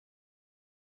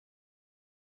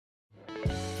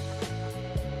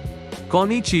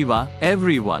Konnichiwa,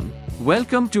 everyone.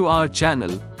 Welcome to our channel,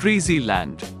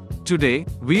 CreazyLand. Today,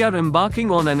 we are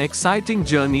embarking on an exciting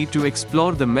journey to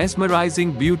explore the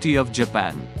mesmerizing beauty of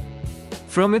Japan.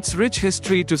 From its rich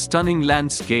history to stunning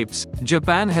landscapes,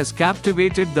 Japan has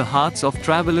captivated the hearts of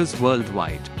travelers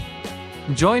worldwide.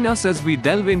 Join us as we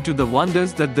delve into the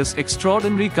wonders that this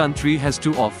extraordinary country has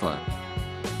to offer.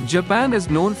 Japan is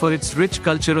known for its rich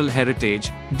cultural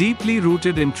heritage, deeply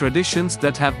rooted in traditions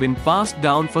that have been passed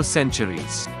down for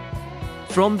centuries.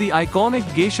 From the iconic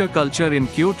geisha culture in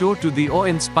Kyoto to the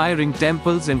awe-inspiring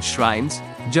temples and shrines,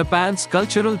 Japan's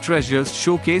cultural treasures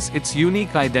showcase its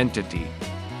unique identity.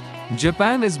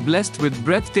 Japan is blessed with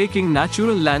breathtaking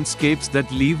natural landscapes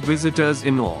that leave visitors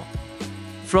in awe.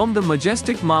 From the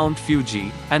majestic Mount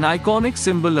Fuji, an iconic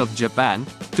symbol of Japan,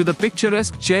 to the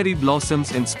picturesque cherry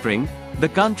blossoms in spring, the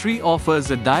country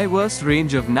offers a diverse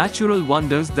range of natural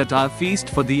wonders that are a feast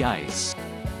for the eyes.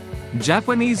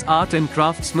 Japanese art and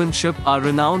craftsmanship are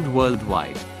renowned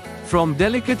worldwide. From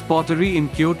delicate pottery in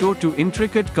Kyoto to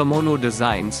intricate kimono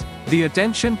designs, the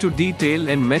attention to detail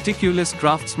and meticulous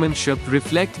craftsmanship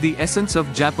reflect the essence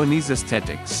of Japanese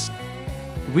aesthetics.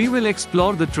 We will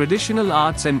explore the traditional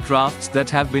arts and crafts that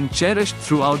have been cherished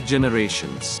throughout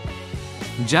generations.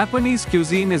 Japanese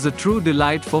cuisine is a true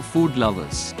delight for food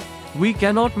lovers. We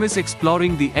cannot miss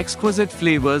exploring the exquisite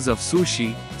flavors of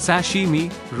sushi,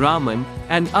 sashimi, ramen,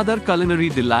 and other culinary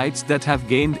delights that have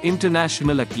gained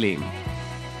international acclaim.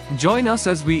 Join us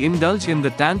as we indulge in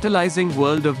the tantalizing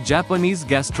world of Japanese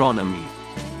gastronomy.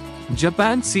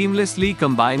 Japan seamlessly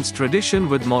combines tradition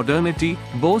with modernity,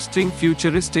 boasting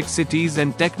futuristic cities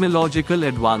and technological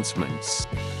advancements.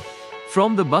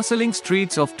 From the bustling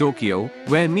streets of Tokyo,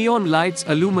 where neon lights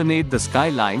illuminate the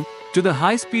skyline, to the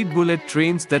high-speed bullet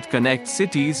trains that connect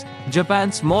cities,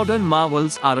 Japan's modern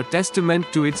marvels are a testament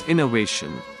to its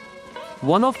innovation.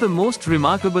 One of the most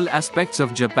remarkable aspects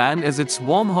of Japan is its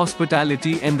warm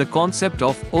hospitality and the concept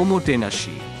of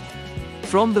omotenashi.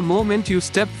 From the moment you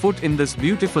step foot in this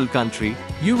beautiful country,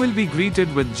 you will be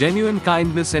greeted with genuine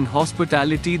kindness and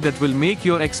hospitality that will make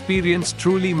your experience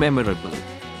truly memorable.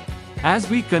 As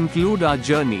we conclude our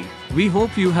journey, we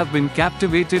hope you have been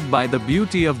captivated by the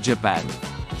beauty of Japan.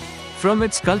 From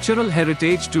its cultural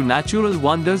heritage to natural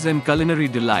wonders and culinary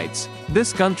delights,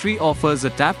 this country offers a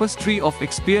tapestry of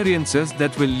experiences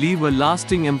that will leave a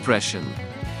lasting impression.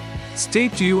 Stay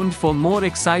tuned for more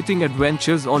exciting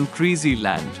adventures on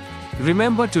CreazyLand.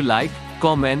 Remember to like,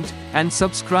 comment, and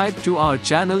subscribe to our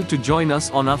channel to join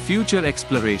us on our future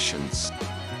explorations.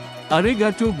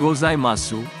 Arigatou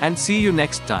gozaimasu, and see you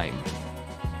next time.